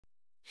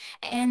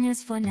N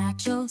is for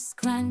nachos,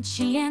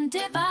 crunchy and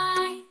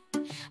divine.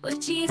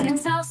 With cheese and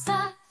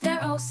salsa, they're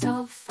oh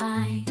so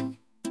fine.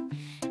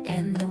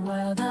 In the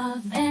world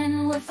of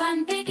N, where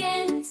fun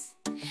begins,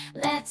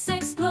 let's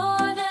explore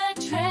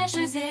the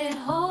treasures it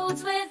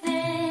holds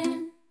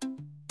within.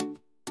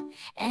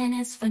 N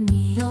is for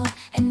needle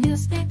and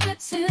newspaper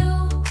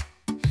too,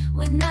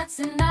 with nuts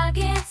and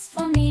nuggets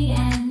for me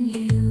and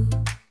you.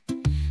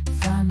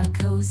 From a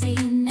cozy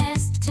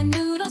nest to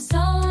noodles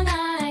so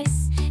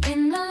nice,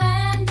 in the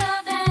land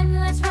of N,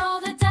 let's roll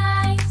the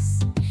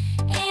dice.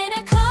 In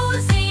a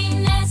cozy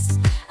nest,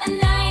 a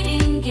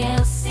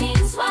nightingale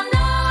sings, while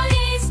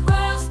naughty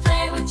squirrels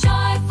play with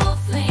joyful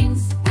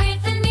flings.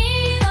 With a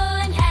needle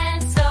in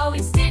hand,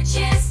 sewing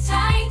stitches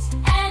tight,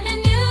 and a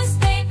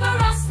newspaper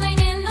rustling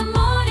in the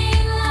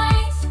morning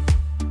light.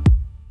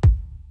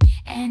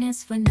 N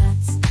is for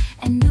nuts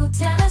and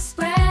Nutella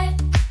spread,